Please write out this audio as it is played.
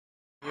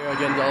Here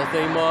again, the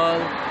Alfay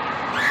Mall.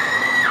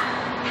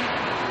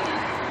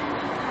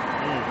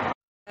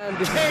 And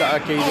this is the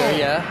arcade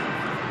area.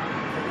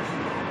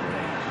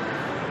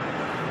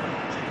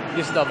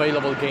 This is the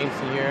available games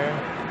here.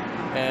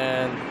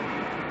 And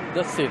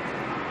that's it.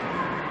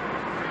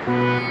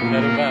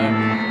 Heading back.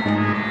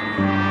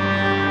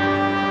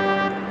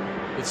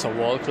 It's a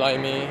wall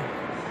climbing.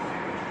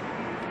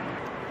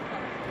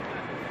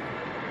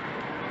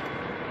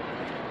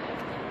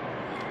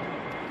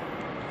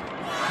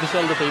 These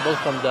are the tables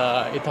from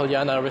the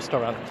Italiana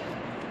restaurant.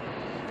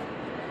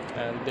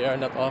 And they are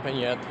not open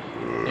yet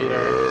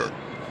either.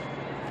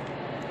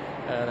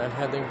 And I'm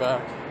heading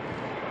back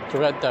to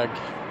Red Tag.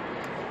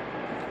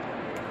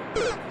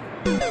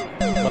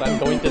 But I'm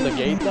going to the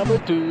gate number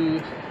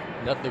 2,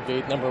 not the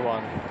gate number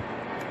 1.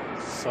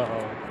 So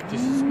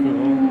this is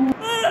cool.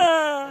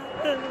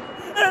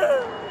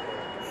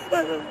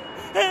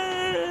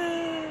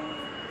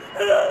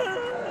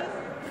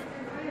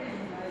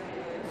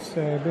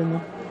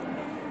 7.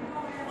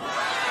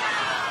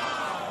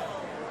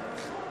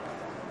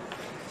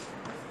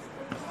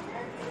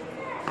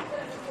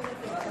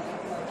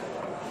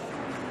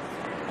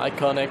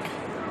 Iconic.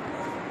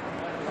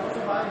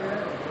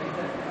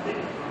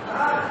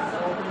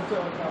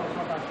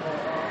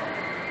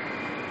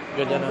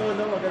 Ganyan na.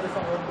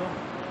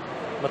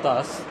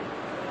 Mataas.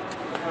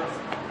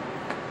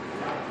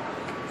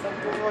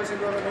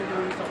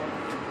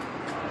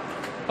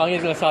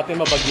 Pangit lang sa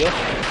atin mabagyo.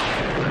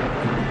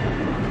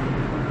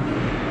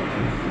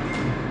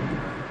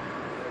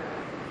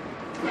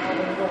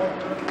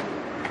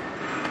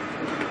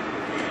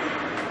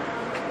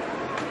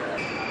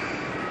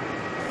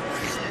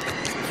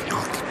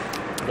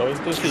 Going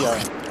to CR.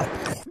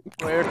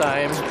 Prayer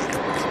time.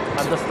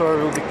 And the store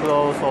will be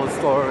closed. All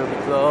store will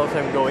be closed.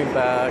 I'm going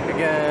back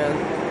again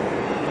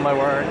to my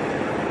work.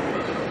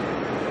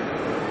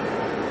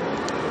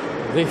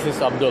 This is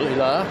Abdul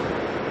Ilah.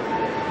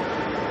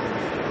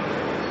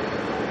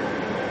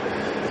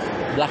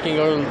 Blocking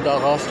all the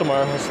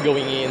customers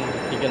going in.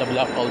 You're gonna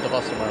block all the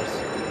customers.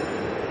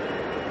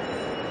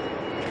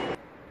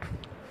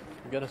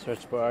 I'm gonna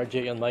search for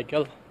RJ and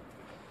Michael.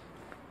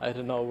 I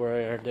don't know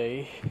where are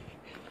they.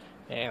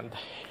 And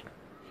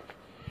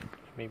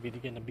maybe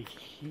they're gonna be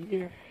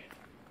here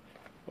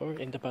or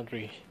in the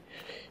pantry.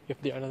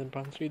 If they are not in the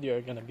pantry, they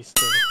are gonna be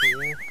staying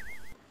here.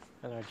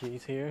 And RJ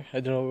is here. I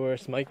don't know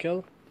where's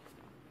Michael.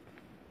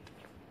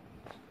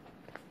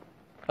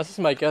 This is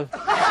Michael.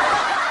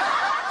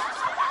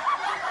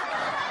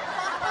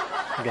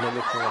 I'm gonna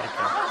look for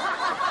Michael.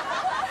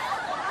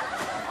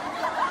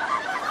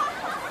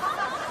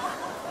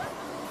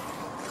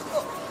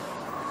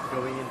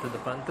 Going into the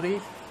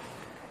pantry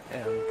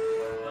and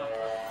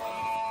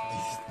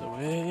this is the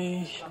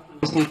way.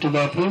 Just need to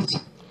bathrooms.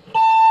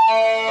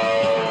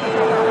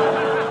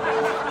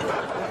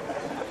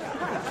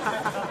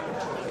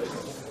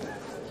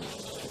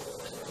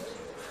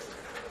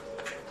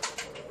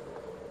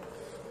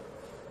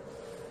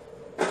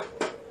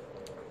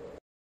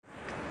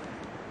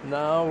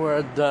 Now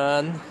we're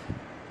done.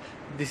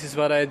 This is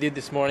what I did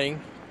this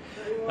morning.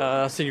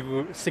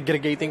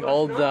 Segregating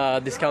all the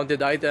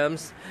discounted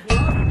items.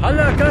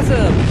 Hala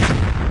Kasam!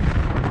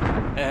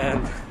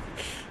 And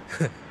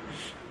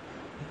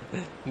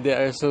they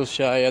are so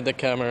shy at the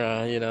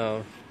camera, you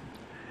know.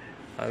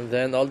 And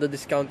then all the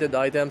discounted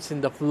items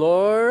in the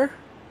floor,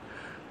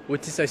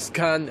 which is I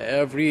scan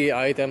every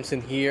items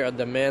in here at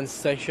the men's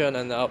section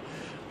and I'll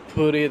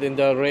put it in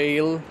the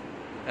rail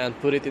and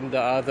put it in the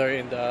other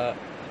in the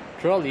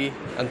trolley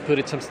and put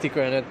it some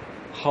sticker on it,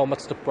 how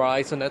much the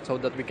price on it, so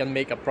that we can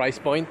make a price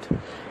point.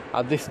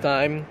 At this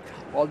time,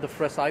 all the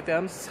fresh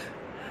items,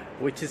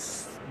 which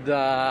is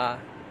the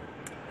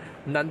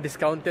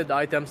non-discounted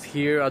items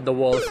here at the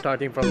wall,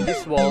 starting from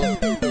this wall.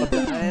 At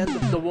the end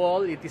of the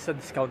wall, it is a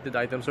discounted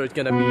item, so it's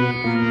gonna be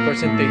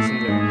percentage in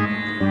there.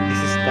 This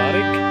is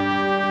Tariq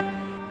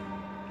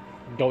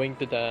going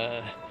to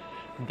the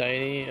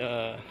dining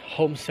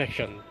home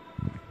section,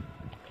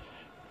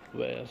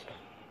 where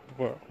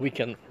we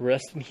can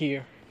rest in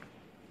here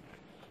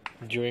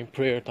during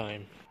prayer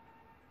time.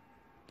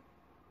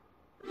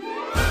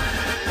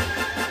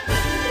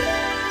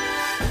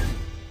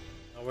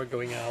 Now we're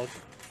going out.